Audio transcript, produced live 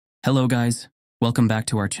Hello guys, welcome back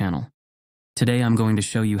to our channel. Today I'm going to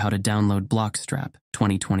show you how to download BLOXSTRAP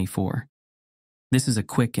 2024. This is a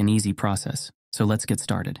quick and easy process, so let's get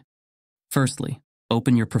started. Firstly,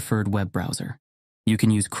 open your preferred web browser. You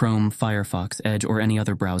can use Chrome, Firefox, Edge, or any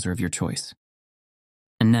other browser of your choice.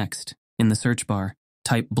 And next, in the search bar,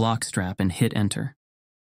 type BLOXSTRAP and hit enter.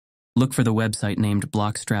 Look for the website named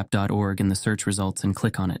blockstrap.org in the search results and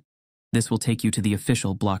click on it. This will take you to the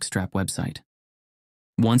official BLOXSTRAP website.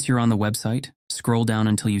 Once you're on the website, scroll down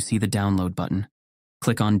until you see the download button.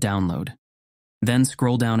 Click on download. Then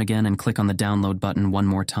scroll down again and click on the download button one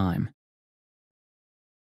more time.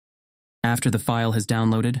 After the file has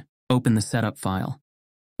downloaded, open the setup file.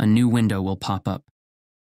 A new window will pop up.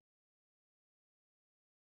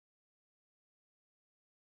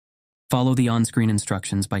 Follow the on-screen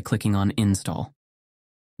instructions by clicking on Install.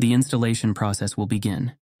 The installation process will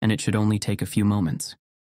begin, and it should only take a few moments.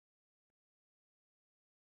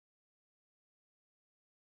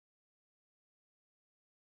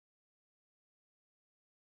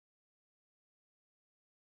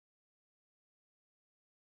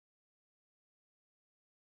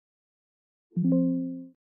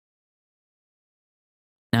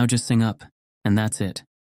 Now just sing up, and that's it.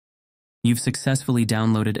 You've successfully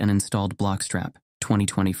downloaded and installed BLOXSTRAP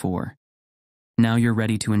 2024. Now you're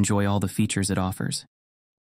ready to enjoy all the features it offers.